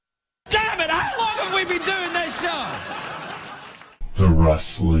damn it, how long have we been doing this show? The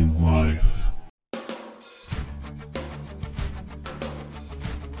Wrestling Life.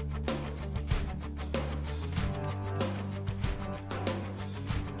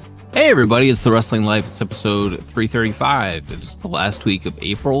 Hey everybody, it's The Wrestling Life. It's episode 335. It is the last week of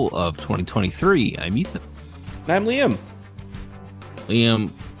April of 2023. I'm Ethan. And I'm Liam. Liam,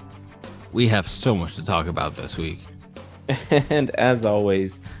 we have so much to talk about this week. And as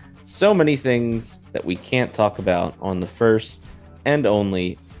always, so many things that we can't talk about on the first and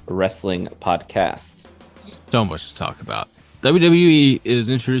only wrestling podcast. So much to talk about. WWE is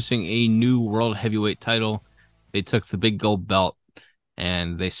introducing a new World Heavyweight title. They took the big gold belt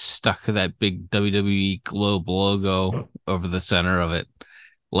and they stuck that big WWE Globe logo over the center of it,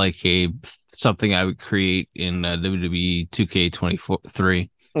 like something I would create in WWE 2K23.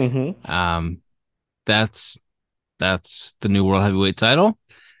 Mm-hmm. That's the new World Heavyweight title.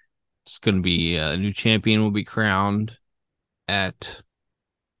 It's going to be a new champion will be crowned at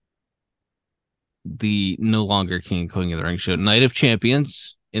the no longer King and Queen of the Ring show, Night of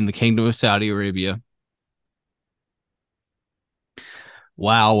Champions in the Kingdom of Saudi Arabia.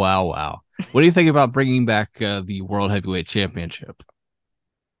 Wow. What do you think about bringing back the World Heavyweight Championship?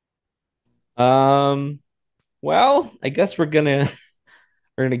 Well, I guess we're gonna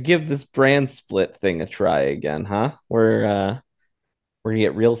give this brand split thing a try again, huh? We're gonna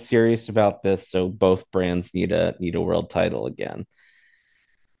get real serious about this, so both brands need a world title again.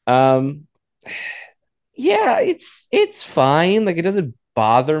 Um, yeah, it's fine. Like, it doesn't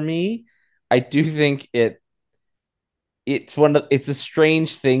bother me. I do think it's a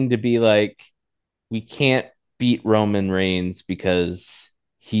strange thing to be like, we can't beat Roman Reigns because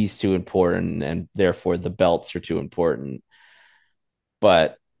he's too important and therefore the belts are too important.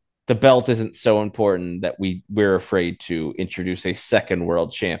 But the belt isn't so important that we're afraid to introduce a second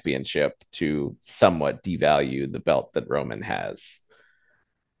world championship to somewhat devalue the belt that Roman has.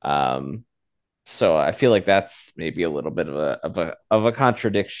 Um, so I feel like that's maybe a little bit of a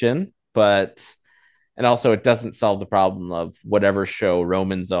contradiction, but and also it doesn't solve the problem of whatever show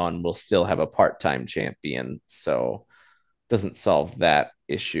Roman's on will still have a part-time champion. So it doesn't solve that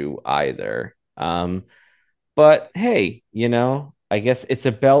issue either. But hey, I guess it's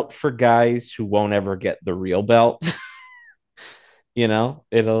a belt for guys who won't ever get the real belt. This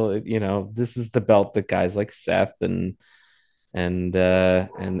is the belt that guys like Seth and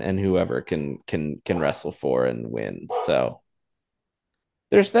whoever can wrestle for and win. So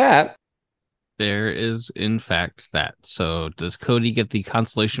there's that. There is, in fact, that. So does Cody get the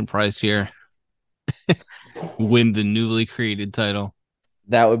consolation prize here? Win the newly created title?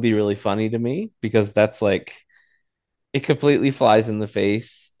 That would be really funny to me because that's like, it completely flies in the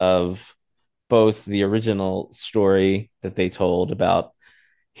face of both the original story that they told about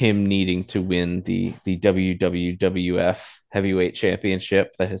him needing to win the WWF Heavyweight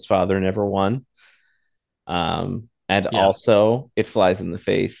Championship that his father never won. And Yes. also it flies in the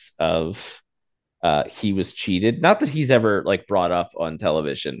face of he was cheated. Not that he's ever like brought up on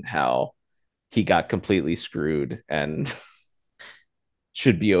television how he got completely screwed and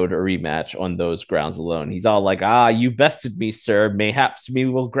should be owed a rematch on those grounds alone. He's all like, you bested me, sir. Mayhaps we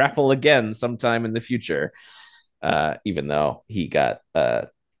will grapple again sometime in the future. Even though he got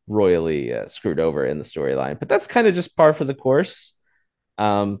royally screwed over in the storyline. But that's kind of just par for the course,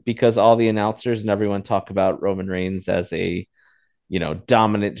 because all the announcers and everyone talk about Roman Reigns as a,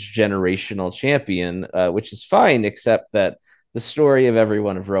 dominant generational champion, which is fine, except that the story of every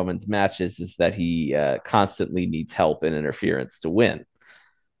one of Roman's matches is that he constantly needs help and interference to win,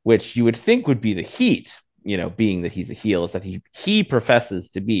 which you would think would be the heat, being that he's a heel, is that he professes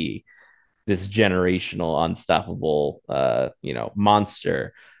to be this generational unstoppable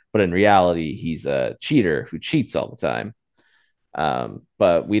monster, but in reality he's a cheater who cheats all the time.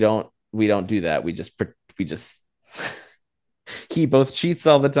 But we don't do that. We just he both cheats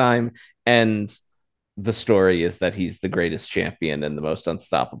all the time, and the story is that he's the greatest champion and the most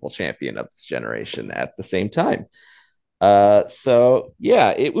unstoppable champion of this generation at the same time. So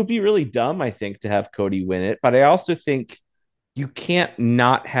yeah, it would be really dumb, I think, to have Cody win it, but I also think you can't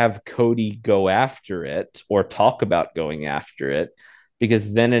not have Cody go after it or talk about going after it, because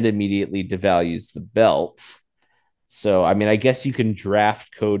then it immediately devalues the belt. So, I mean, I guess you can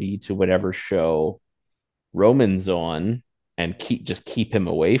draft Cody to whatever show Roman's on and keep him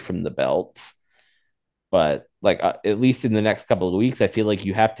away from the belt. But like, at least in the next couple of weeks, I feel like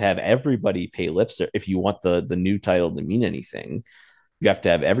you have to have everybody pay lip service if you want the new title to mean anything. You have to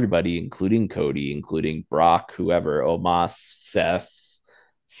have everybody, including Cody, including Brock, whoever, Omos, Seth,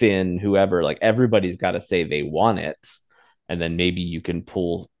 Finn, whoever, like everybody's got to say they want it. And then maybe you can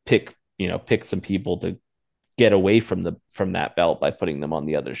pick, pick some people to get away from that belt by putting them on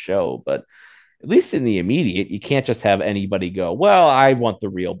the other show. But at least in the immediate, you can't just have anybody go, well, I want the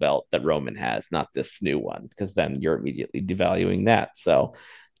real belt that Roman has, not this new one, because then you're immediately devaluing that. So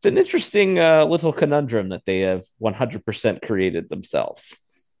it's an interesting little conundrum that they have 100% created themselves.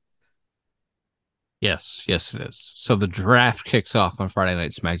 Yes, it is. So the draft kicks off on Friday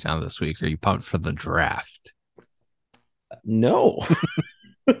Night SmackDown this week. Are you pumped for the draft? No.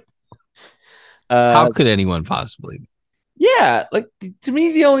 How could anyone possibly? Yeah, like to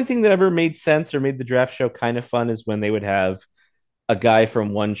me, the only thing that ever made sense or made the draft show kind of fun is when they would have a guy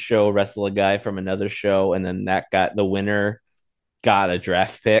from one show wrestle a guy from another show, and then the winner got a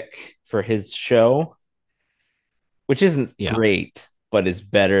draft pick for his show, which isn't Yeah, great, but is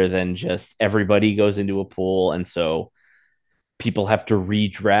better than just everybody goes into a pool, and so people have to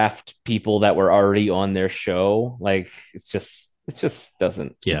redraft people that were already on their show. Like it just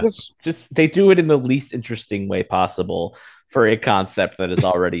doesn't it yes, just they do it in the least interesting way possible for a concept that is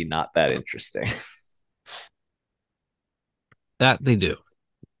already not that interesting. that they do.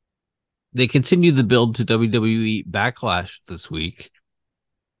 They continue the build to WWE Backlash this week.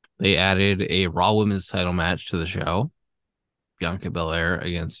 They added a Raw Women's title match to the show. Bianca Belair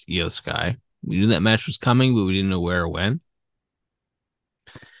against Io Sky. We knew that match was coming, but we didn't know where or when.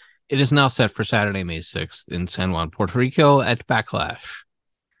 It is now set for Saturday, May 6th in San Juan, Puerto Rico at Backlash.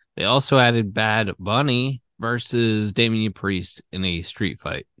 They also added Bad Bunny versus Damian Priest in a street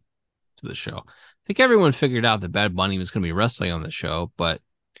fight to the show. I think everyone figured out that Bad Bunny was going to be wrestling on the show, but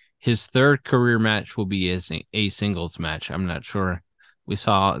his third career match will be a singles match. I'm not sure we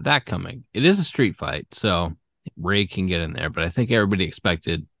saw that coming. It is a street fight, so Ray can get in there, but I think everybody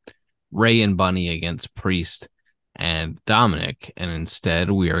expected Ray and Bunny against Priest and Dominic, and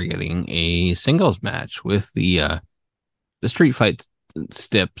instead we are getting a singles match with the street fight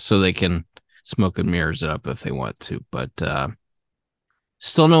stip, so they can smoke and mirrors it up if they want to. But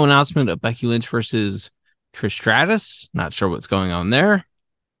still no announcement of Becky Lynch versus Trish Stratus. Not sure what's going on there.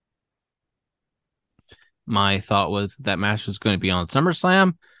 My thought was that match was going to be on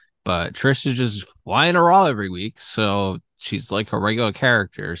SummerSlam, but Trish is just flying a Raw every week, so she's like a regular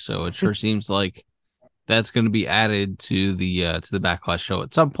character. So it sure seems like that's going to be added to the Backlash show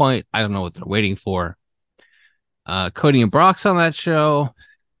at some point. I don't know what they're waiting for. Cody and Brock's on that show.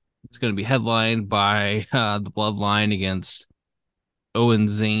 It's going to be headlined by the Bloodline against Owen,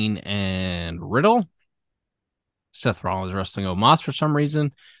 Zayn, and Riddle. Seth Rollins wrestling Omos for some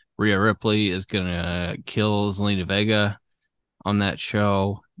reason. Rhea Ripley is going to kill Zelina Vega on that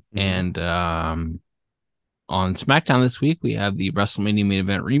show. And on SmackDown this week, we have the WrestleMania main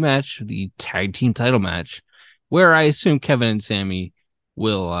event rematch, the tag team title match, where I assume Kevin and Sammy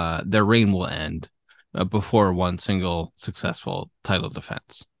will their reign will end before one single successful title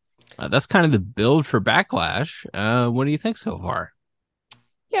defense. That's kind of the build for Backlash. What do you think so far?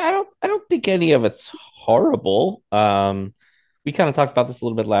 Yeah, I don't think any of it's horrible. We kind of talked about this a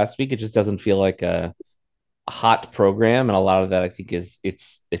little bit last week. It just doesn't feel like a hot program, and a lot of that I think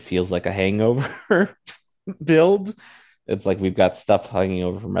it feels like a hangover build. It's like we've got stuff hanging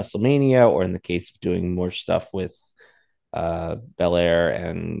over from WrestleMania, or in the case of doing more stuff with Belair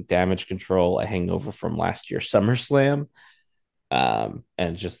and Damage Control, a hangover from last year's SummerSlam. And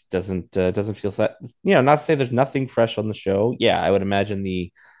it just doesn't feel that, not to say there's nothing fresh on the show. Yeah, I would imagine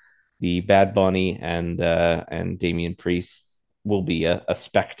the Bad Bunny and Damian Priest will be a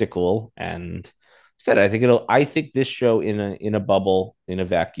spectacle. And said I think this show in a bubble, in a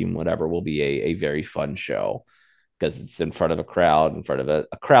vacuum, whatever, will be a very fun show because it's in front of a crowd, in front of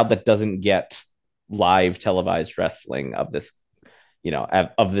a crowd that doesn't get live televised wrestling of this,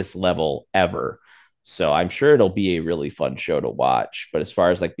 of this level ever. So I'm sure it'll be a really fun show to watch. But as far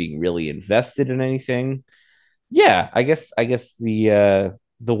as like being really invested in anything, yeah, I guess the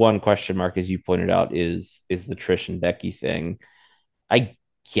one question mark, as you pointed out, is the Trish and Becky thing. I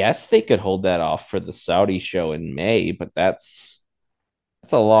guess they could hold that off for the Saudi show in May, but that's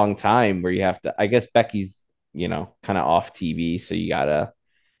a long time where you have to. I guess Becky's kind of off TV, so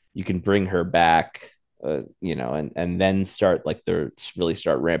you can bring her back, and then start like they're really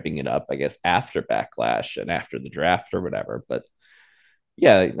start ramping it up. I guess after Backlash and after the draft or whatever. But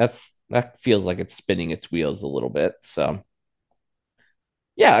yeah, that feels like it's spinning its wheels a little bit. So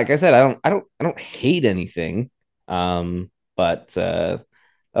yeah, like I said, I don't hate anything. But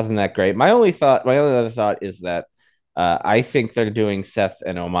nothing that great. My only other thought is that I think they're doing Seth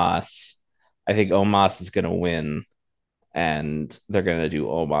and Omos. I think Omos is going to win, and they're going to do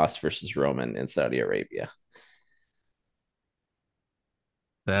Omos versus Roman in Saudi Arabia.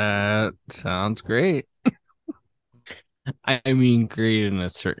 That sounds great. I mean, great in a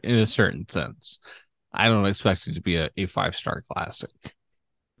certain sense. I don't expect it to be a 5-star classic.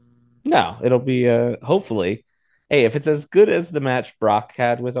 No, it'll be hopefully. Hey, if it's as good as the match Brock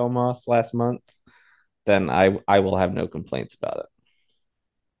had with Omos last month, then I will have no complaints about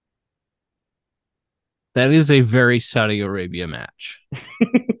That is a very Saudi Arabia match.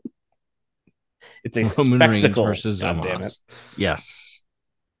 it. It's a Roman Reigns spectacle. versus God damn it. Omos. Yes.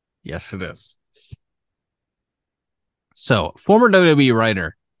 Yes, it is. So, former WWE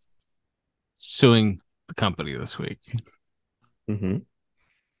writer suing the company this week. Mm-hmm.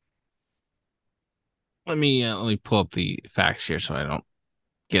 Let me pull up the facts here so I don't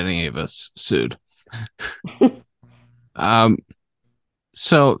get any of us sued. um,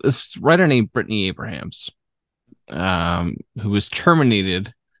 so this writer named Brittany Abrahams, who was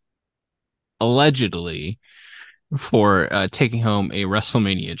terminated allegedly for taking home a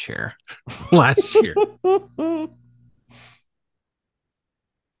WrestleMania chair last year.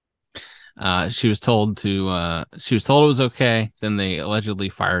 She was told it was okay. Then they allegedly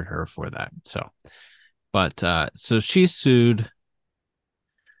fired her for that. So she sued.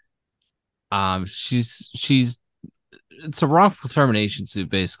 She's it's a wrongful termination suit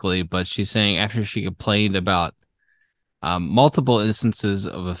basically, but she's saying after she complained about multiple instances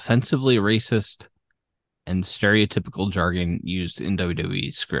of offensively racist and stereotypical jargon used in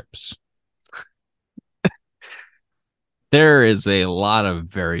WWE scripts. There is a lot of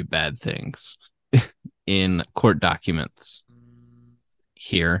very bad things in court documents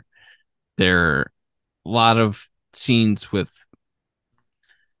here. There are a lot of scenes with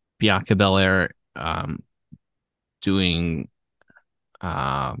Bianca Belair doing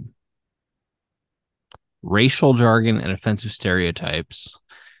racial jargon and offensive stereotypes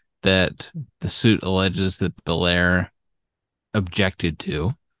that the suit alleges that Belair objected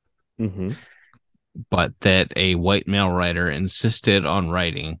to, Mm-hmm. but that a white male writer insisted on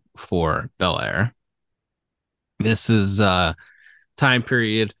writing for Belair. This is a time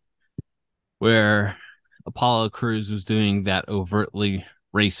period where Apollo Crews was doing that overtly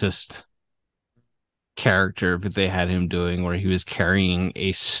racist character that they had him doing, where he was carrying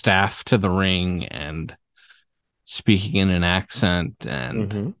a staff to the ring and speaking in an accent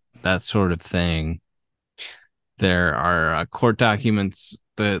and Mm-hmm. that sort of thing. There are court documents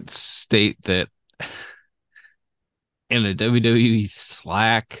that state that in a WWE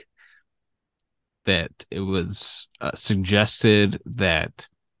Slack that it was suggested that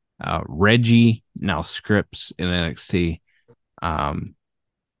Reggie, now Scripps in NXT,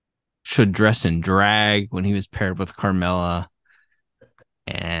 should dress in drag when he was paired with Carmella,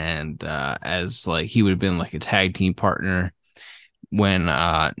 and as like he would have been like a tag team partner when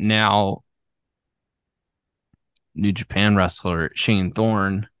now New Japan wrestler Shane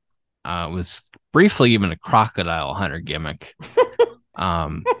Thorne was briefly given a crocodile hunter gimmick.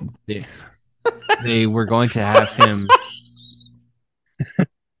 Um, they, they were going to have him.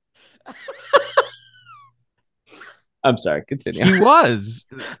 I'm sorry, continue. He was.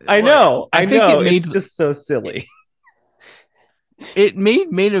 I know. I think know. it made It's just so silly. it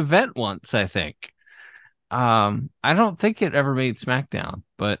made main event once. I think. I don't think it ever made SmackDown,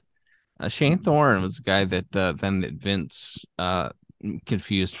 but Shane Thorne was the guy that then that Vince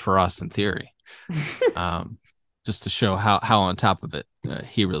confused for Austin Theory. Just to show how on top of it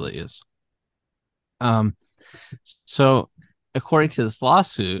he really is. So according to this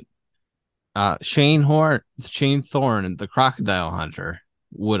lawsuit, Shane Thorne, and the Crocodile Hunter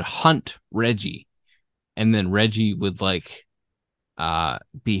would hunt Reggie, and then Reggie would like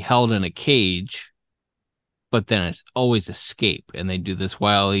be held in a cage, but then it's always escape, and they do this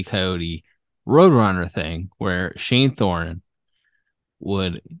Wile E. Coyote Roadrunner thing where Shane Thorne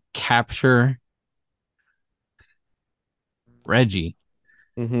would capture Reggie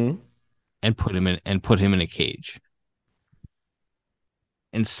Mm-hmm. and put him in a cage.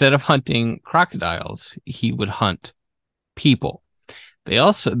 Instead of hunting crocodiles, he would hunt people. They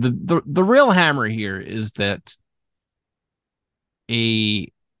also the real hammer here is that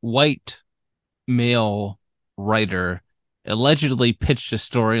a white male writer allegedly pitched a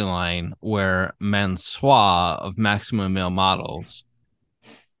storyline where Mansois of Maximum Male Models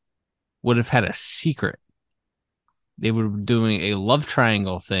would have had a secret. They were doing a love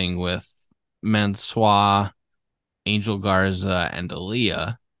triangle thing with Mansois, Angel Garza, and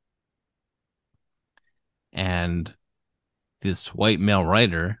Aaliyah. And this white male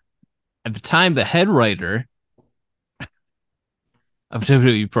writer, at the time, the head writer of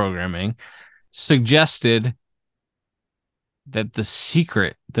WWE programming, suggested that the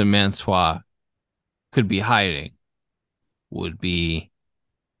secret that Mansois could be hiding would be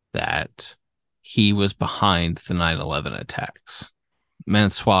that he was behind the 9/11 attacks.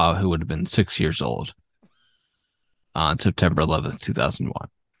 Mansour, who would have been 6 years old on September 11th, 2001.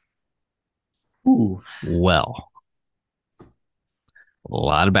 Ooh, Well, a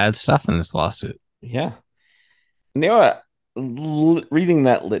lot of bad stuff in this lawsuit. yeah. You know what? Reading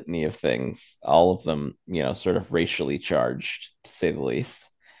that litany of things, all of them, sort of racially charged, to say the least.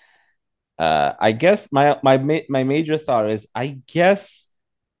 I guess my major thought is, I guess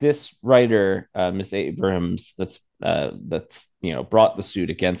this writer, Miss Abrams, that's brought the suit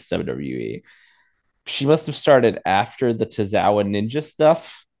against WWE. She must have started after the Tozawa Ninja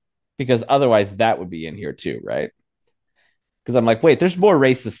stuff, because otherwise that would be in here too, right? Because I'm like, wait, there's more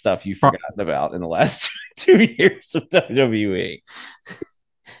racist stuff you've Pro- forgotten about in the last 2 years of WWE.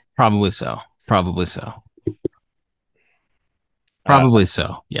 Probably so. Probably so. Uh, Probably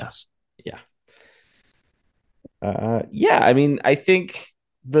so. Yes. yeah. Yeah, I mean, I think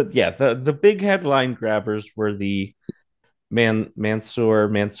the big headline grabbers were the Mansour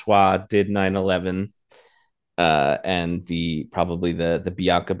did 9/11, and the probably the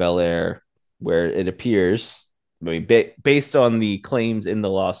Bianca Belair, where it appears, I mean, based on the claims in the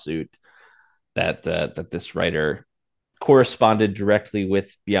lawsuit, that this writer corresponded directly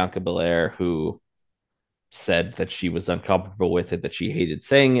with Bianca Belair, who said that she was uncomfortable with it, that she hated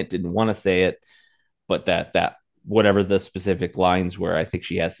saying it, didn't want to say it, but that whatever the specific lines were, I think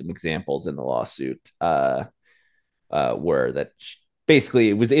she has some examples in the lawsuit, were that basically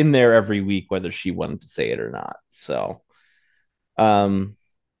it was in there every week, whether she wanted to say it or not. So, um,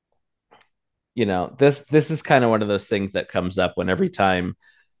 this is kind of one of those things that comes up when every time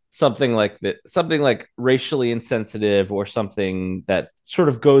something like racially insensitive or something that sort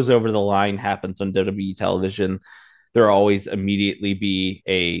of goes over the line happens on WWE television, there always immediately be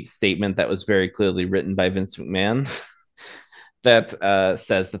a statement that was very clearly written by Vince McMahon that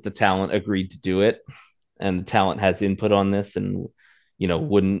says that the talent agreed to do it, and the talent has input on this, and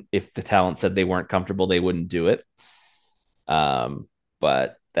wouldn't, if the talent said they weren't comfortable, they wouldn't do it.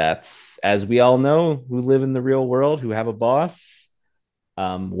 But that's, as we all know, who live in the real world, who have a boss.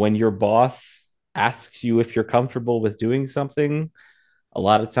 When your boss asks you if you're comfortable with doing something, a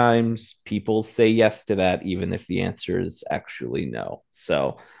lot of times people say yes to that, even if the answer is actually no.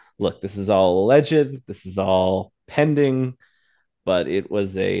 So, look, this is all alleged, this is all pending, but it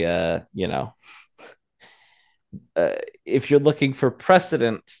was if you're looking for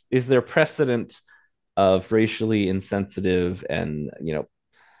precedent, is there precedent of racially insensitive and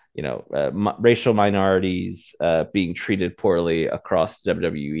racial minorities being treated poorly across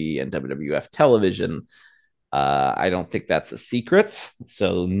WWE and WWF television? I don't think that's a secret.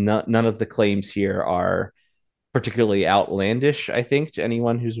 So none of the claims here are particularly outlandish, I think, to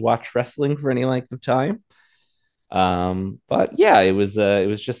anyone who's watched wrestling for any length of time. But yeah, it was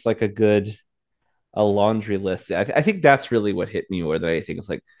just like a laundry list. I think that's really what hit me more than anything. It's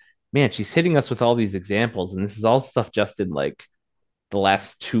like, man, she's hitting us with all these examples, and this is all stuff just in like the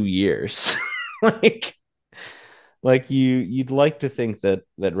last 2 years. like you'd like to think that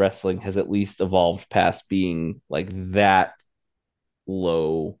wrestling has at least evolved past being like that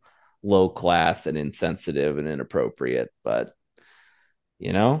low class and insensitive and inappropriate, but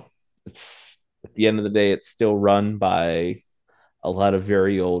it's, at the end of the day, it's still run by a lot of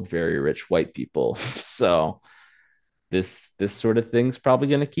very old, very rich white people. So this sort of thing's probably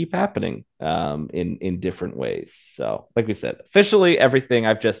going to keep happening, in different ways. So, like we said, officially everything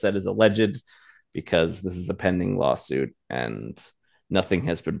I've just said is alleged, because this is a pending lawsuit and nothing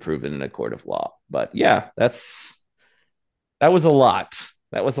has been proven in a court of law. But yeah, that was a lot.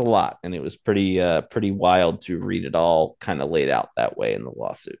 That was a lot, and it was pretty wild to read it all kind of laid out that way in the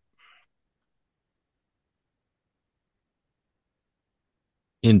lawsuit.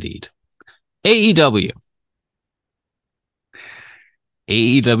 Indeed. AEW.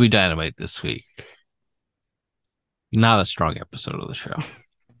 AEW Dynamite this week. Not a strong episode of the show.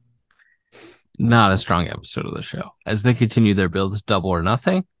 Not a strong episode of the show. As they continue their build to Double or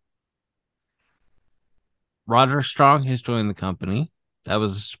Nothing, Roderick Strong has joined the company. That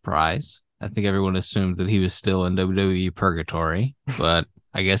was a surprise. I think everyone assumed that he was still in WWE purgatory, but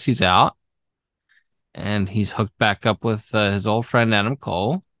I guess he's out. And he's hooked back up with his old friend Adam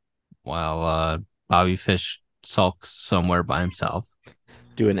Cole, while Bobby Fish sulks somewhere by himself.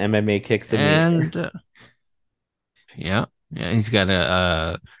 Doing MMA kicks in the And air. yeah, he's got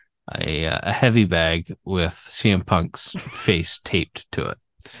a heavy bag with CM Punk's face taped to it.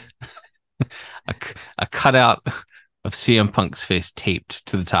 a cutout of CM Punk's face taped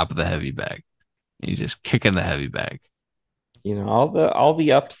to the top of the heavy bag. He's just kicking the heavy bag. All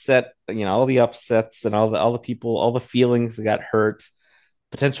the upsets, and all the people, all the feelings that got hurt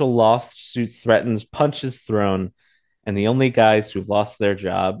Potential lawsuits threatens, punches thrown, and the only guys who've lost their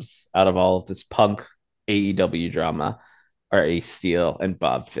jobs out of all of this punk AEW drama are Ace Steel and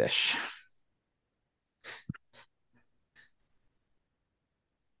Bob Fish.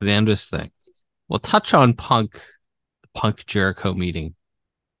 The end of this thing. We'll touch on Punk Jericho meeting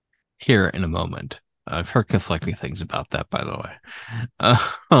here in a moment. I've heard conflicting things about that, by the way.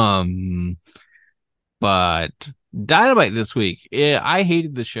 Um, but Dynamite this week. Yeah, I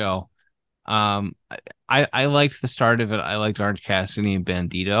hated the show. Um, I liked the start of it. I liked Orange Cassidy and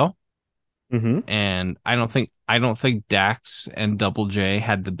Bandito, Mm-hmm. and I don't think Dax and Double J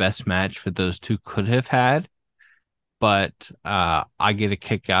had the best match that those two could have had. But I get a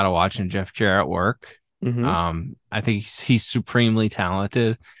kick out of watching Jeff Jarrett work. Mm-hmm. I think he's supremely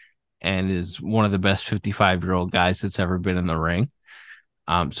talented and is one of the best 55-year-old guys that's ever been in the ring.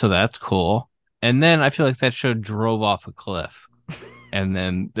 So that's cool. And then I feel like that show drove off a cliff. And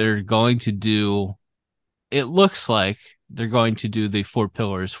then they're going to do, it looks like they're going to do the Four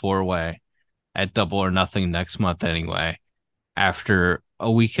Pillars four way at Double or Nothing next month anyway, after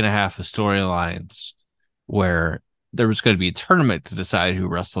a week and a half of storylines where there was going to be a tournament to decide who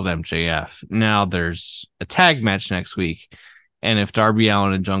wrestled MJF. Now there's a tag match next week. And if Darby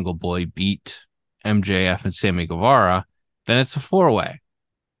Allin and Jungle Boy beat MJF and Sammy Guevara, then it's a four-way.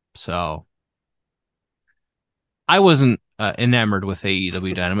 So I wasn't enamored with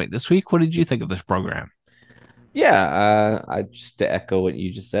AEW Dynamite this week. What did you think of this program? Yeah, I just to echo what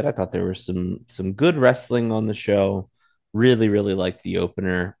you just said, I thought there was some good wrestling on the show. Really, really liked the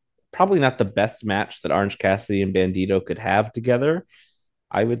opener. Probably not the best match that Orange Cassidy and Bandito could have together,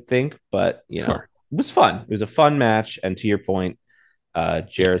 I would think, but Sure. it was fun. It was a fun match, and to your point,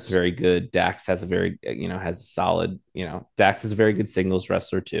 Jarrett's Yes. very good. Dax has a very has a solid. Dax is a very good singles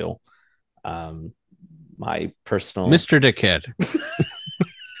wrestler too. Um, my personal Mr. Dickhead.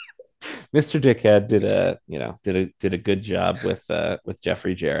 Mr. Dickhead did a good job with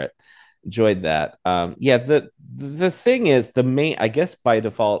Jeffrey Jarrett. Enjoyed that. Yeah, the thing is the main, I guess by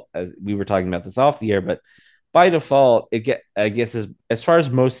default, as we were talking about this off the air, but by default, I guess as far as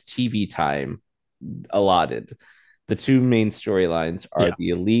most TV time allotted, the two main storylines are Yeah. the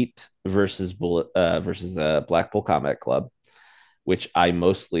Elite versus Blackpool Combat Club, which I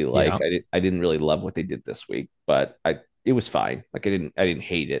mostly like. Yeah. I didn't really love what they did this week, but I it was fine. Like I didn't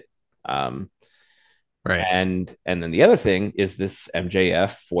hate it. Um, Right. and then the other thing is this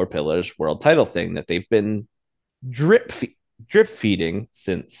MJF Four Pillars World Title thing that they've been drip fe- drip feeding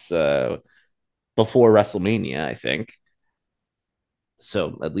since before WrestleMania, I think.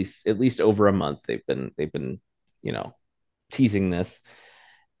 So at least over a month they've been you know teasing this,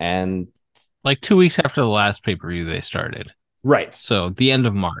 and Like 2 weeks after the last pay per view, they started. right. So the end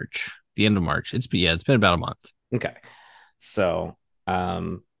of March. The end of March. It's been about a month. Okay. So,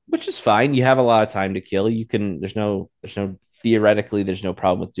 which is fine. You have a lot of time to kill. You can, there's no, theoretically, there's no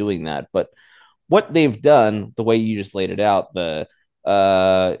problem with doing that. But what they've done, the way you just laid it out,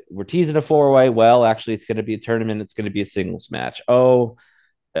 we're teasing a four-way. Well, actually, it's going to be a tournament. It's going to be a singles match. Oh,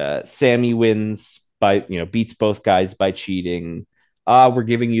 Sammy wins beats both guys by cheating. We're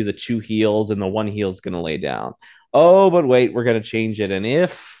giving you the two heels, and the one heel is going to lay down. Oh, but wait, we're going to change it. And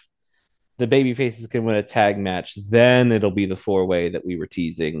if the baby faces can win a tag match, then it'll be the four-way that we were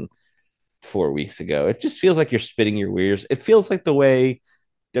teasing 4 weeks ago. It just feels like you're spitting your wheels. It feels like the way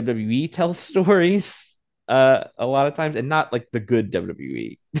WWE tells stories a lot of times, and not like the good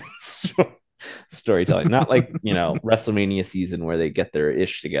WWE storytelling. Not like WrestleMania season where they get their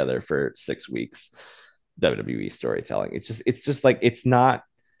ish together for 6 weeks. WWE storytelling. It's just like it's not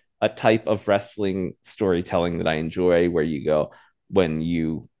a type of wrestling storytelling that I enjoy, where you go when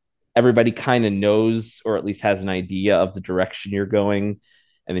you everybody kind of knows or at least has an idea of the direction you're going,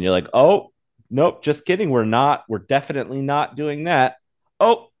 and then you're like, oh nope, just kidding, we're definitely not doing that.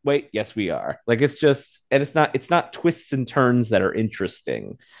 Oh wait, yes we are. Like it's just, and it's not twists and turns that are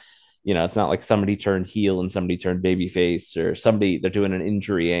interesting. It's not like somebody turned heel and somebody turned babyface, or somebody they're doing an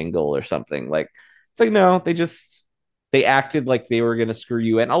injury angle or something. Like it's like no, they acted like they were going to screw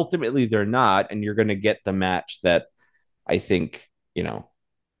you, and ultimately they're not, and you're going to get the match that I think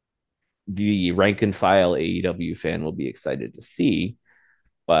the rank and file AEW fan will be excited to see.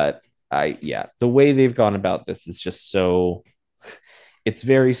 But yeah, the way they've gone about this is just so, it's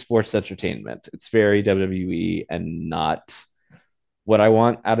very sports entertainment. It's very WWE and not what I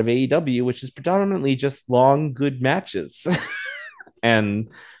want out of AEW, which is predominantly just long, good matches. and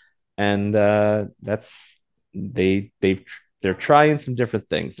that's they're trying some different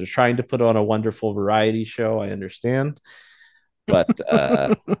things. They're trying to put on a wonderful variety show. I understand, but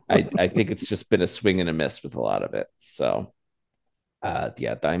I think it's just been a swing and a miss with a lot of it. So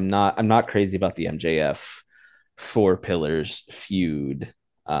Yeah, I'm not crazy about the MJF Four Pillars feud.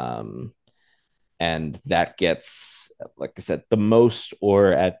 Um, and that gets, like I said, the most,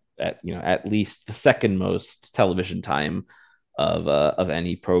 or at least the second most television time of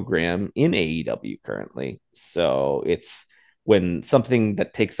any program in AEW currently. So it's when something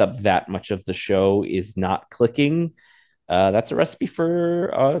that takes up that much of the show is not clicking. That's a recipe for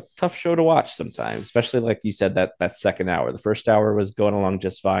a tough show to watch sometimes, especially like you said, that second hour. The first hour was going along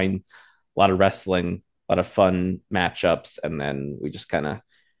just fine, a lot of wrestling, a lot of fun matchups, and then we just kind of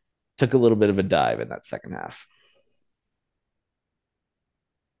took a little bit of a dive in that second half.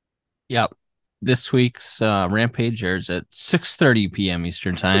 Yep. This week's Rampage airs at 6:30 p.m.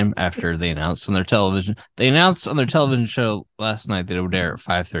 Eastern Time after they announced on their television. They announced on their television show last night that it would air at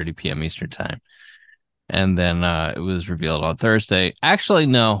 5:30 p.m. Eastern Time. And then it was revealed on Thursday. Actually,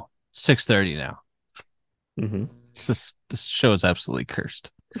 no, 6:30 now. Mm-hmm. This show is absolutely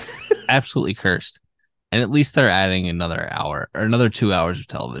cursed. Absolutely cursed. And at least they're adding another hour or another 2 hours of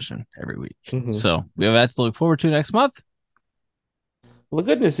television every week. Mm-hmm. So we have that to look forward to next month. Well,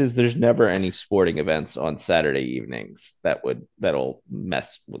 the good news is there's never any sporting events on Saturday evenings that'll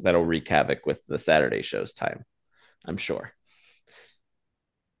wreak havoc with the Saturday show's time. I'm sure.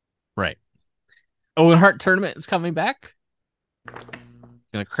 Right. Owen Hart tournament is coming back.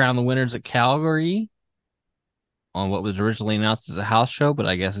 Gonna crown the winners at Calgary on what was originally announced as a house show, but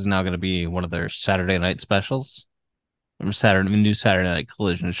I guess is now going to be one of their Saturday night specials. Or the new Saturday night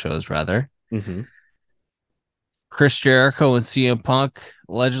collision shows, rather. Mm-hmm. Chris Jericho and CM Punk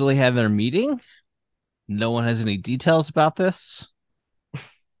allegedly had their meeting. No one has any details about this.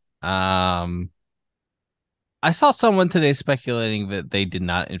 I saw someone today speculating that they did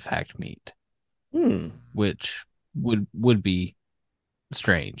not, in fact, meet, which would be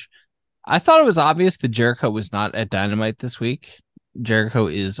strange. I thought it was obvious that Jericho was not at Dynamite this week. Jericho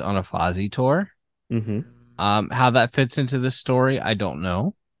is on a Fozzy tour. Mm-hmm. How that fits into this story, I don't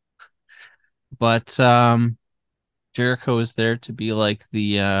know. But Jericho is there to be like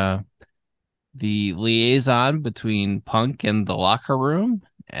the liaison between Punk and the locker room,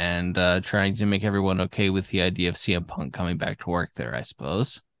 and trying to make everyone okay with the idea of CM Punk coming back to work there, I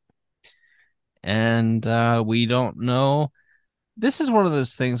suppose. And we don't know. This is one of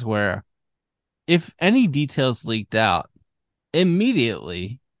those things where if any details leaked out,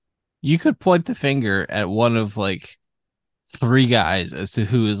 immediately you could point the finger at one of like three guys as to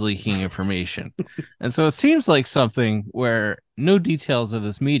who is leaking information. And so it seems like something where no details of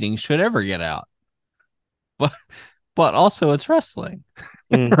this meeting should ever get out. But also it's wrestling,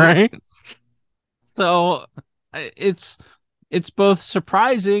 Mm-hmm. right? So it's both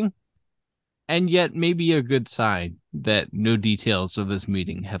surprising and yet maybe a good sign that no details of this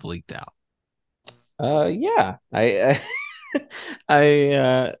meeting have leaked out. Yeah,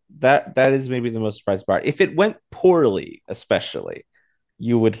 that is maybe the most surprising part. If it went poorly, especially,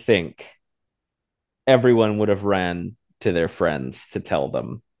 you would think everyone would have ran to their friends to tell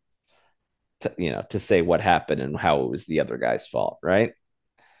them, to say what happened and how it was the other guy's fault, right?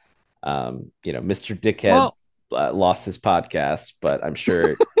 Mr. Dickhead Well, lost his podcast, but I'm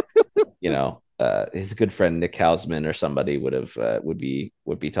sure his good friend Nick Hausman or somebody would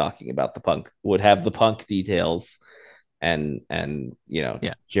be talking about the Punk, would have the Punk details, and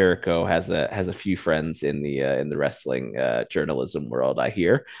yeah. Jericho has a few friends in the wrestling journalism world, I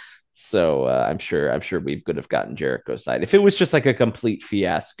hear. So I'm sure we could have gotten Jericho's side. If it was just like a complete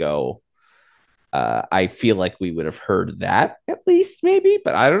fiasco, I feel like we would have heard that at least, maybe,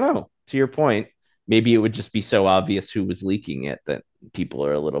 but I don't know. To your point, maybe it would just be so obvious who was leaking it that people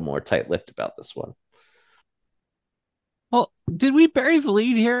are a little more tight-lipped about this one. Well, did we bury the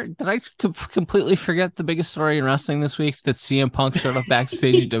lead here? Did I completely forget the biggest story in wrestling this week? That CM Punk showed up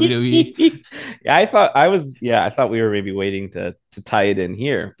backstage at WWE. I thought we were maybe waiting to tie it in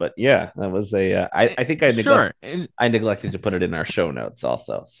here, but yeah, that was I think Sure. I neglected to put it in our show notes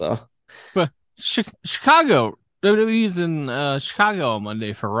also. So, But Chicago, WWE's in Chicago on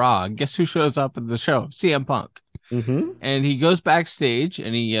Monday for Raw. Guess who shows up at the show? CM Punk. mm-hmm. And he goes backstage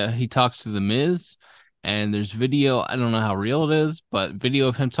and he talks to the Miz. And there's video. I don't know how real it is, but video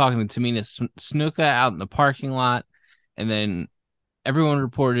of him talking to Tamina Snuka out in the parking lot. And then everyone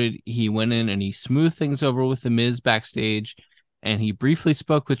reported he went in and he smoothed things over with the Miz backstage. And he briefly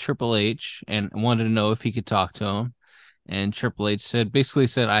spoke with Triple H and wanted to know if he could talk to him. And Triple H basically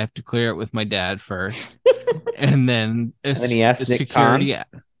said, I have to clear it with my dad first. And then And then he asked Nick security, Khan.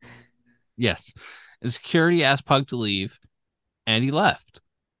 yes, the security asked Punk to leave, and he left.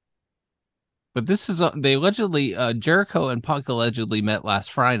 But this is they allegedly Jericho and Punk allegedly met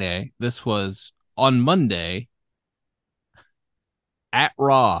last Friday. This was on Monday. at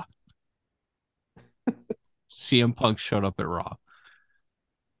Raw. CM Punk showed up at Raw.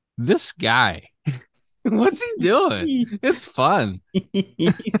 This guy, what's he doing? It's fun.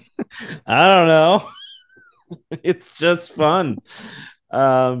 I don't know. It's just fun.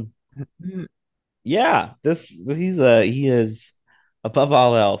 Um, yeah, this he is above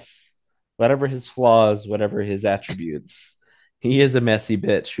all else, whatever his flaws, whatever his attributes, he is a messy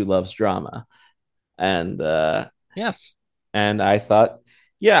bitch who loves drama. And Yes. and I thought,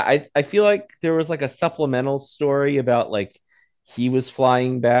 yeah, I feel like there was like a supplemental story about like he was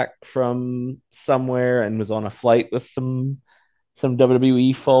flying back from somewhere and was on a flight with some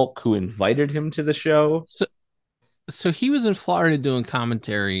WWE folk who invited him to the show. So, so he was in Florida doing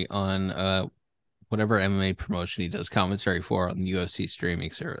commentary on whatever MMA promotion he does commentary for on the UFC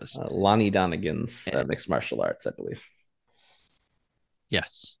streaming service. Lonnie Donegan's Eh, mixed martial arts, I believe.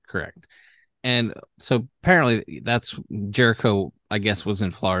 yes, correct. And so apparently that's Jericho, I guess, was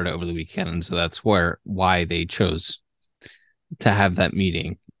in Florida over the weekend, and so that's why they chose to have that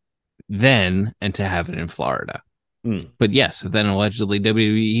meeting then and to have it in Florida. Mm. But yes, then allegedly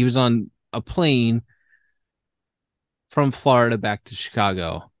WWE, he was on a plane from Florida back to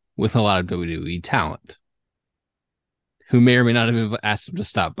Chicago with a lot of WWE talent who may or may not have asked him to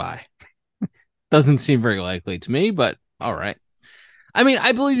stop by. Doesn't seem very likely to me, but all right. I mean,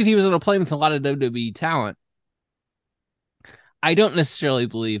 I believe that he was on a plane with a lot of WWE talent. I don't necessarily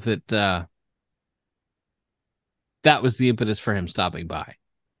believe that that was the impetus for him stopping by.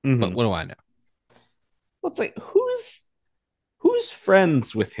 But Mm-hmm. what do I know? Well, it's like who's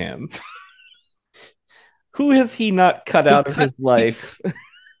friends with him? Who has he not cut Who out of cut? his life?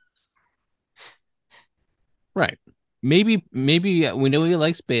 Right. Maybe we know he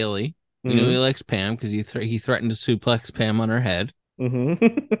likes Bailey. We know he Mm-hmm. likes Pam because he threatened to suplex Pam on her head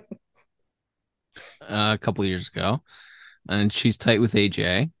Mm-hmm. a couple years ago, and she's tight with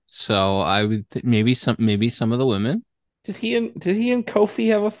AJ. So I would maybe some of the women. Did he and Kofi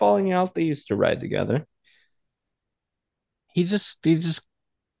have a falling out? They used to ride together. He just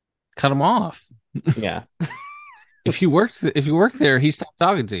cut him off. Yeah. If you work there, he stopped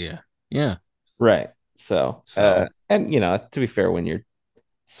talking to you. Yeah. Right. So, So and to be fair, when you're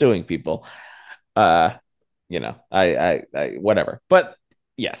suing people, uh, I whatever. But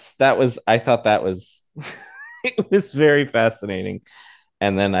yes, I thought that was, it was very fascinating.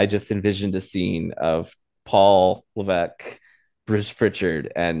 And then I just envisioned a scene of Paul Levesque, Bruce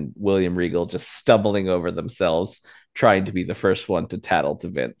Pritchard, and William Regal just stumbling over themselves, trying to be the first one to tattle to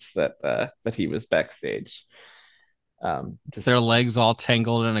Vince that he was backstage. Just their legs all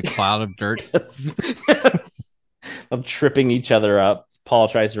tangled in a cloud of dirt. yes, yes. I'm tripping each other up. Paul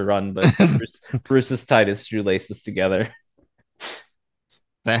tries to run, but Bruce has tied his shoelaces together.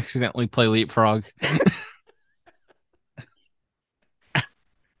 They accidentally play leapfrog.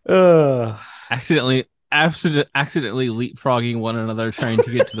 Ugh. Accidentally leapfrogging one another trying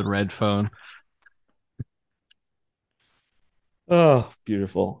to get to the red phone. Oh,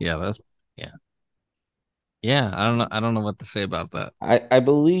 beautiful. Yeah, that's yeah. Yeah, I don't know what to say about that. I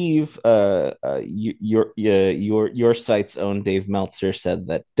believe your site's own Dave Meltzer said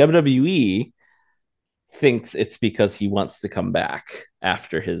that WWE thinks it's because he wants to come back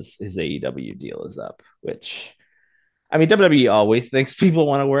after his AEW deal is up, which I mean WWE always thinks people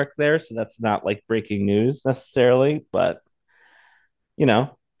want to work there, so that's not like breaking news necessarily, but you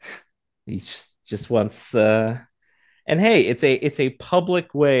know, he just wants and hey, it's a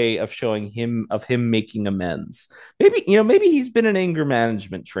public way of showing him making amends. Maybe he's been in anger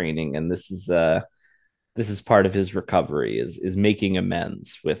management training and this is part of his recovery is making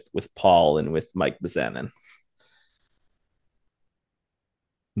amends with Paul and with Mike Mizanin.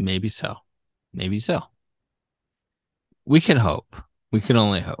 Maybe so. Maybe so. We can hope. We can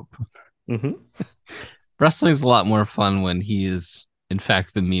only hope. Mm-hmm. Wrestling's a lot more fun when he is, in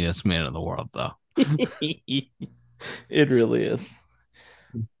fact, the meanest man in the world, though. It really is.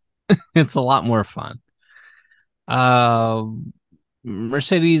 It's a lot more fun. Uh,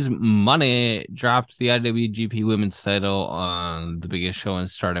 Mercedes Money dropped the IWGP Women's title on the biggest show in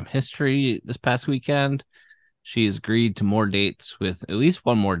Stardom history this past weekend. She has agreed to more dates with at least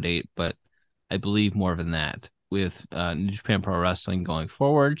one more date, but I believe more than that with New Japan Pro Wrestling going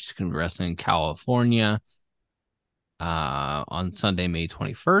forward. She's going to be wrestling in California on Sunday, May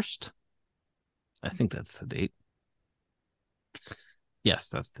 21st. I think that's the date. Yes,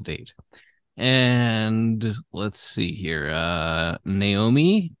 that's the date. And let's see here.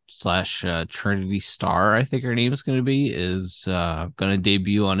 Naomi slash Trinity Star, I think her name is going to be, is going to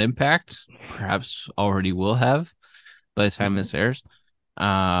debut on Impact. Perhaps already will have by the time this airs.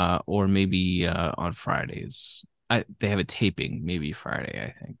 Or maybe on Fridays. they have a taping maybe Friday,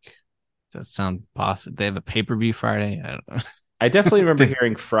 I think. Does that sound possible? They have a pay-per-view Friday. I don't know. I definitely remember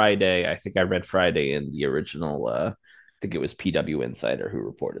hearing Friday. I think I read Friday in the original. I think it was PW Insider who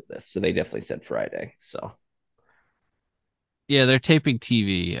reported this, so they definitely said Friday. So Yeah, they're taping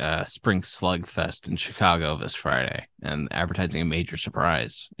TV Spring Slugfest in Chicago this Friday and advertising a major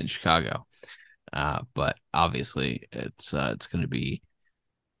surprise in Chicago. But obviously it's going to be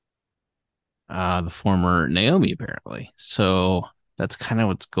the former Naomi apparently. So that's kind of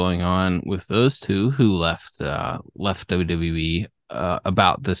what's going on with those two who left WWE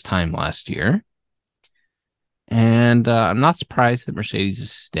about this time last year. And I'm not surprised that Mercedes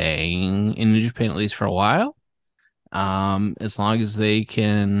is staying in New Japan at least for a while. As long as they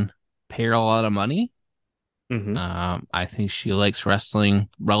can pay her a lot of money. mm-hmm. I think she likes wrestling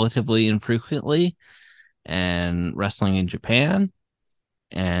relatively infrequently and wrestling in Japan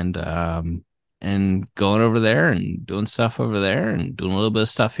and going over there and doing stuff over there and doing a little bit of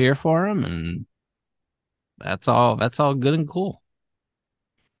stuff here for them, and that's all good and cool.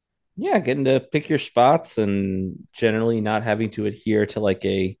 Yeah, getting to pick your spots and generally not having to adhere to like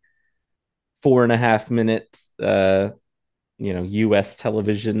a 4.5 minute, U.S.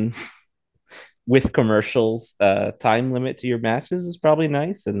 television with commercials time limit to your matches is probably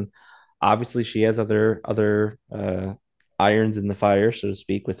nice. And obviously, she has other irons in the fire, so to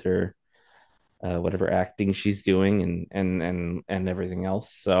speak, with her whatever acting she's doing and everything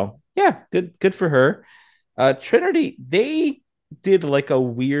else. So yeah, good for her. Trinity, they did like a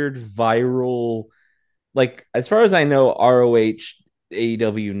weird viral, like as far as I know, ROH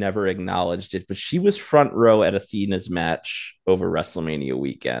AEW never acknowledged it, but she was front row at Athena's match over WrestleMania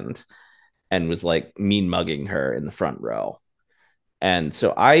weekend and was like mean mugging her in the front row. And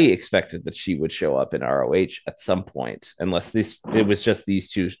so I expected that she would show up in ROH at some point, unless this it was just these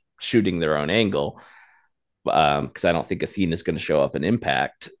two shooting their own angle. Because I don't think Athena's going to show up in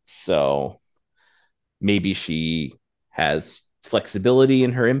Impact. So maybe she has flexibility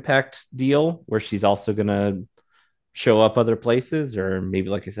in her Impact deal where she's also going to show up other places, or maybe,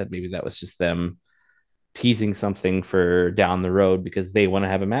 like I said, maybe that was just them teasing something for down the road because they want to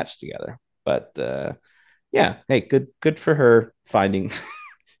have a match together. But yeah, hey, good for her finding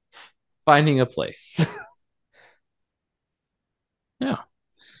finding a place. Yeah,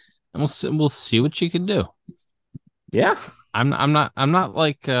 and we'll see what she can do. Yeah. I'm not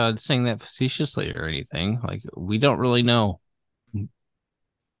like saying that facetiously or anything. Like we don't really know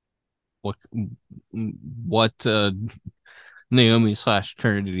what what Naomi slash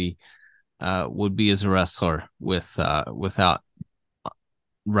Trinity would be as a wrestler without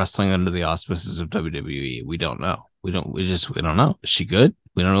wrestling under the auspices of WWE. We don't know. We don't know. Is she good?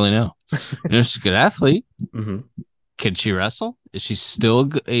 We don't really know. She's a good athlete. Mm-hmm. Can she wrestle? Is she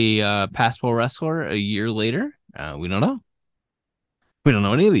still a passable wrestler a year later? We don't know. We don't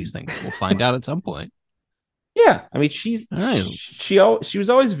know any of these things. We'll find out at some point. Yeah, I mean she's All right. she was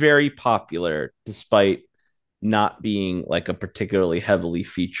always very popular despite not being like a particularly heavily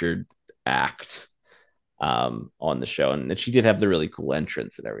featured act on the show, and she did have the really cool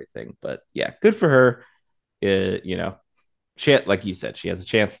entrance and everything. But yeah, good for her. She had, like you said, she has a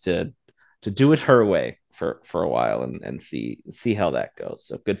chance to do it her way for a while and see how that goes.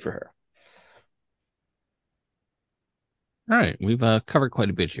 So good for her. All right. We've covered quite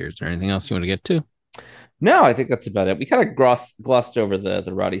a bit here. Is there anything else you want to get to? No, I think that's about it. We kind of glossed over the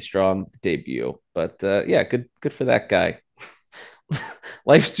Roddy Strong debut, but yeah, good for that guy.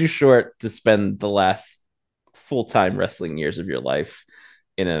 Life's too short to spend the last full-time wrestling years of your life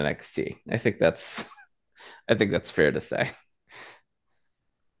in NXT. I think that's fair to say.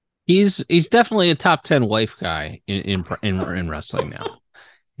 He's definitely a top 10 wife guy in wrestling now.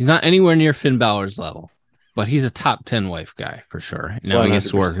 He's not anywhere near Finn Balor's level, but he's a top 10 wife guy for sure. Now he gets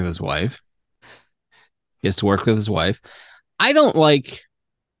to work with his wife. He has to work with his wife. I don't like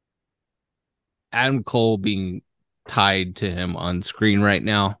Adam Cole being tied to him on screen right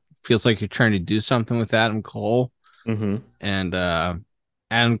now. Feels like you're trying to do something with Adam Cole. Mm-hmm. And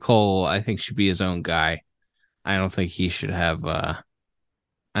Adam Cole, I think, should be his own guy. I don't think he should have I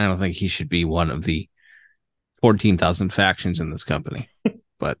don't think he should be one of the 14,000 factions in this company.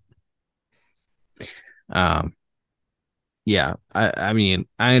 But um yeah, I mean,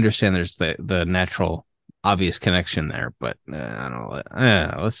 I understand there's the natural obvious connection there, but I don't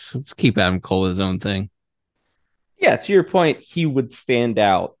know. Let's keep Adam Cole his own thing. Yeah, to your point, he would stand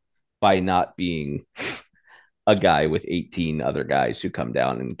out by not being a guy with 18 other guys who come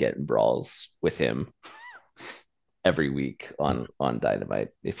down and get in brawls with him every week on Dynamite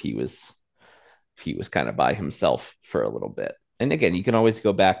if he was kind of by himself for a little bit. And again, you can always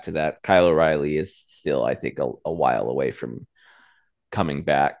go back to that. Kyle O'Reilly is still, I think, a while away from coming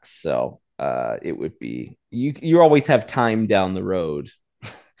back. So it would be you always have time down the road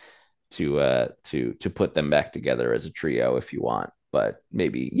to put them back together as a trio if you want. But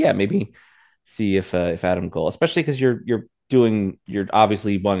maybe see if Adam Cole, especially because you're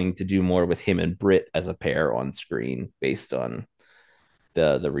obviously wanting to do more with him and Britt as a pair on screen based on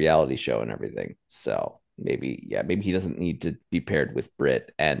the reality show and everything. So maybe he doesn't need to be paired with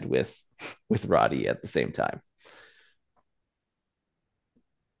Britt and with Roddy at the same time.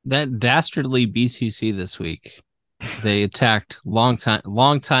 That dastardly BCC this week, they attacked long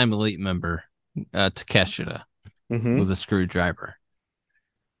time elite member Takeshita Mm-hmm. with a screwdriver.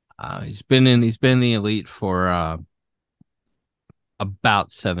 He's been in the elite for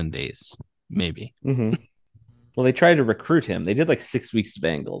about 7 days, maybe. Mm-hmm. Well, they tried to recruit him. They did like 6 weeks of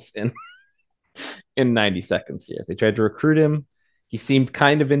angles in 90 seconds here. They tried to recruit him. He seemed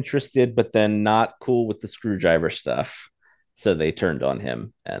kind of interested, but then not cool with the screwdriver stuff. So they turned on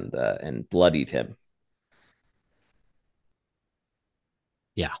him and bloodied him.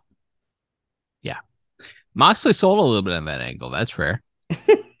 Yeah, yeah. Moxley sold a little bit on that angle. That's rare.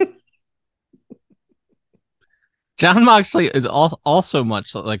 John Moxley is also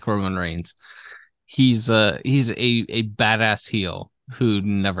much like Roman Reigns. He's a badass heel who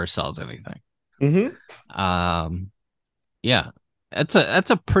never sells anything. Mm-hmm. Yeah, that's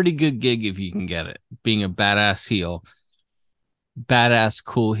a pretty good gig if you can get it. Being a badass heel, badass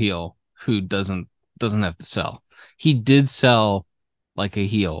cool heel who doesn't have to sell. He did sell like a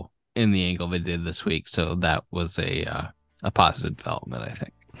heel in the angle they did this week, so that was a positive development, I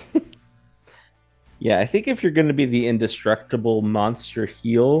think. Yeah, I think if you're going to be the indestructible monster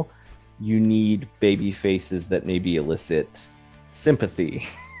heel, you need baby faces that maybe elicit sympathy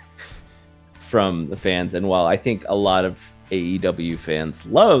from the fans. And while I think a lot of AEW fans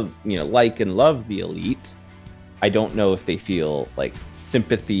like and love the Elite, I don't know if they feel like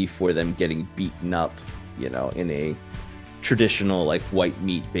sympathy for them getting beaten up, in a traditional like white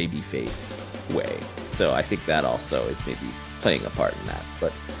meat baby face way. So I think that also is maybe playing a part in that.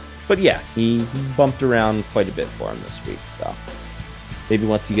 But yeah, he bumped around quite a bit for him this week. So maybe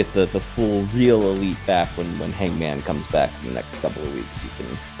once you get the full real Elite back when Hangman comes back in the next couple of weeks,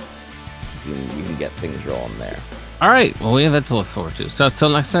 you can get things rolling there. All right, well, we have that to look forward to. So till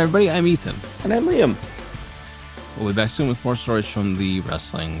next time, everybody, I'm Ethan. And I'm Liam. We'll be back soon with more stories from the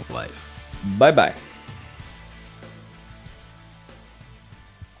wrestling life. Bye-bye.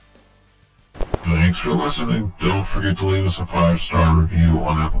 Thanks for listening. Don't forget to leave us a 5-star review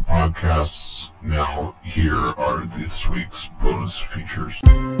on Apple Podcasts. Now, here are this week's bonus features.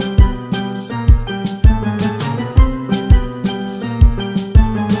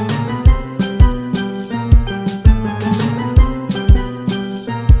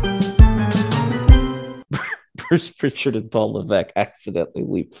 Bruce Pritchard and Paul Levesque accidentally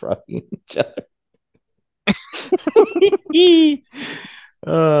leapfrogging each other.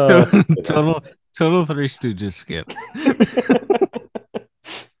 Total Three Stooges skip.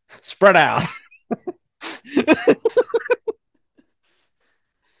 Spread out.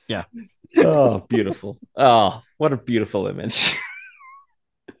 Yeah. Oh, beautiful. Oh, what a beautiful image.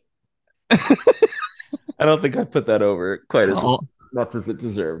 I don't think I put that over quite as much as it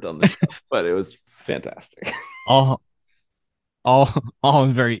deserved on the show, but it was fantastic. All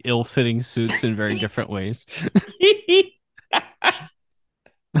in very ill-fitting suits in very different ways.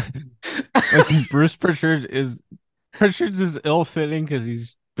 Like Bruce Pritchard's is ill-fitting because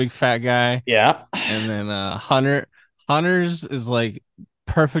he's big fat guy. Yeah. And then Hunter's is like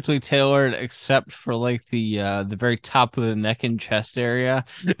perfectly tailored except for like the very top of the neck and chest area.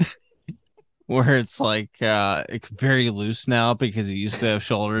 Where it's like very loose now because he used to have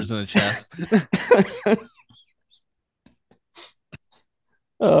shoulders and a chest.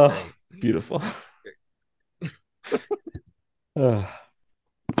 Oh, beautiful.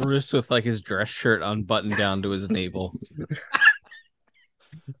 Bruce with like his dress shirt unbuttoned down to his navel.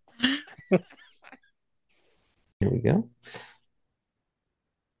 Here we go.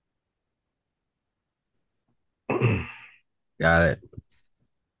 Got it.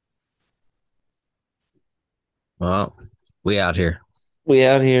 Well, we out here. We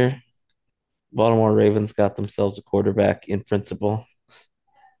out here. Baltimore Ravens got themselves a quarterback in principle.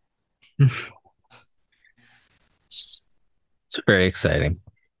 It's very exciting.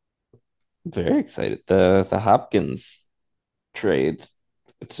 Very excited. The Hopkins trade,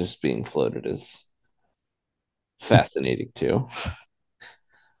 it's just being floated, is fascinating too.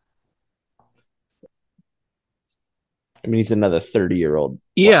 I mean, he's another 30-year-old.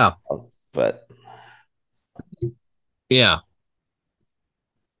 Yeah. But Yeah.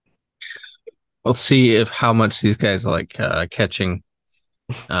 We'll see if how much these guys like catching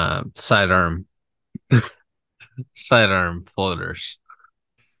sidearm floaters.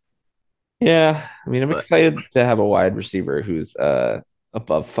 Yeah, I mean, I'm But excited to have a wide receiver who's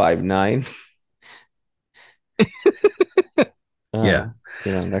above 5'9". yeah,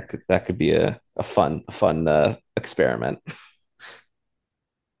 Uh, that could be a fun experiment.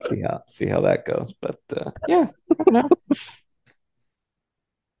 See how that goes. But yeah, I don't know.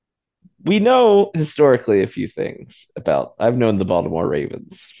 We know historically a few things about. I've known the Baltimore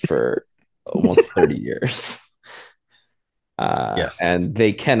Ravens for almost 30 years. yes, And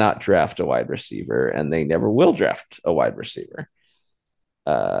they cannot draft a wide receiver, and they never will draft a wide receiver.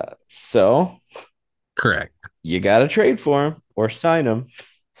 So correct. you got to trade for him or sign him.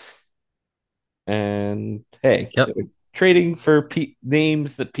 And hey, Yep, trading for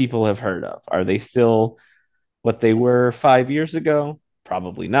names that people have heard of. Are they still what they were 5 years ago?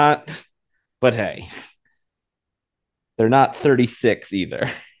 Probably not. But hey, they're not 36 either.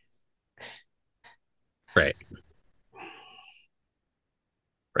 right,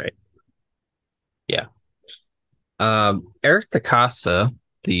 right. Yeah. Eric DaCosta,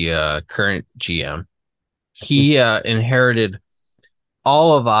 the current GM, he inherited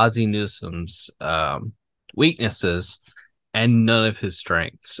all of Ozzie Newsom's weaknesses and none of his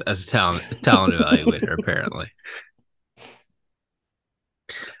strengths as a talent evaluator. Apparently,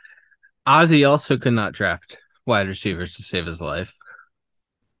 Ozzie also could not draft wide receivers to save his life.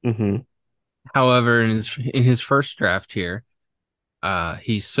 Mm-hmm. However, in his first draft here,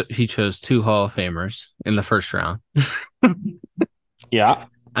 he chose two Hall of Famers in the first round. Yeah.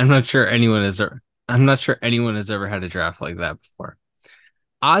 I'm not sure anyone has ever. I'm not sure anyone has ever had a draft like that before.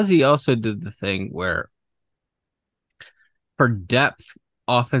 Ozzy also did the thing where, for depth,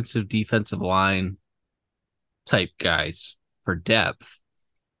 offensive, defensive line type guys, for depth,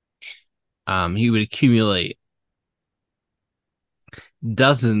 he would accumulate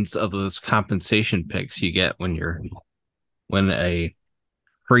dozens of those compensation picks you get when a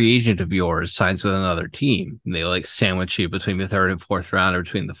free agent of yours signs with another team. And they like sandwich you between the third and fourth round, or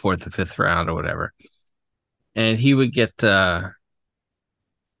between the fourth and fifth round, or whatever. And he would get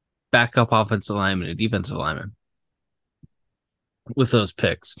backup offensive lineman and defensive lineman with those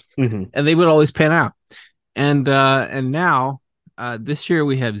picks, Mm-hmm. and they would always pan out. And now this year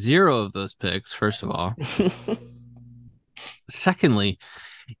we have zero of those picks. First of all, secondly,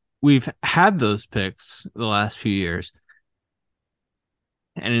 we've had those picks the last few years,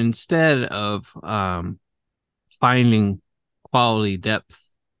 and instead of finding quality depth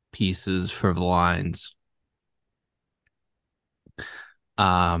pieces for the lines,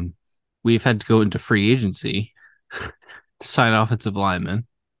 um, we've had to go into free agency to sign offensive linemen,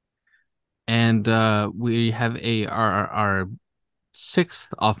 and we have our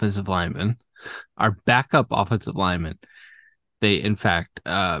sixth offensive lineman, our backup offensive lineman. They in fact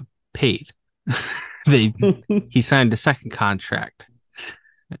paid. they He signed a second contract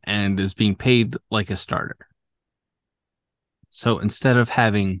and is being paid like a starter. So instead of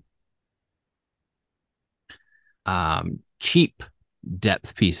having cheap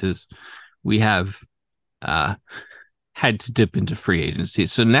depth pieces, we have uh, had to dip into free agency.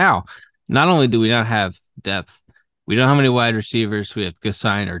 So now, not only do we not have depth, we don't have any wide receivers. We have to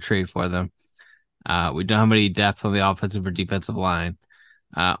sign or trade for them. We don't have any depth on the offensive or defensive line.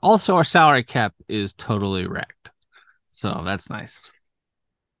 Also, our salary cap is totally wrecked. So that's nice.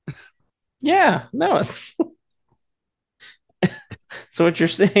 Yeah. No. So what you're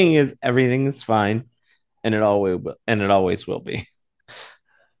saying is everything is fine, and it always will be.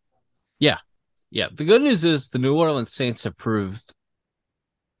 Yeah. Yeah. The good news is the New Orleans Saints have proved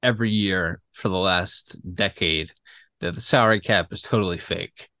every year for the last decade that the salary cap is totally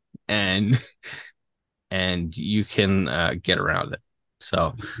fake, and and you can get around it.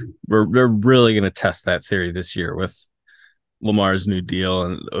 So we're really going to test that theory this year with Lamar's new deal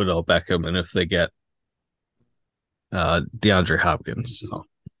and Odell Beckham, and if they get DeAndre Hopkins. So.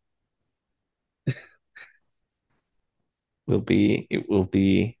 It will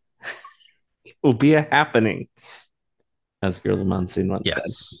be a happening, as Gorilla Monsoon once said.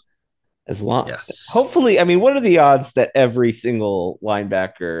 Yes. As long, Yes. hopefully, I mean, what are the odds that every single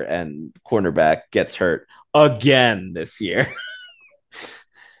linebacker and cornerback gets hurt again this year?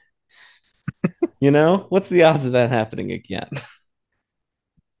 What's the odds of that happening again?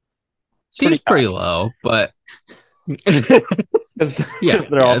 Seems Pretty pretty high, low, but because yeah,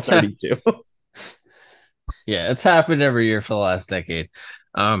 they're all 32. Yeah, it's happened every year for the last decade.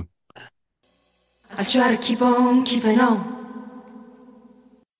 I try to keep on keeping on.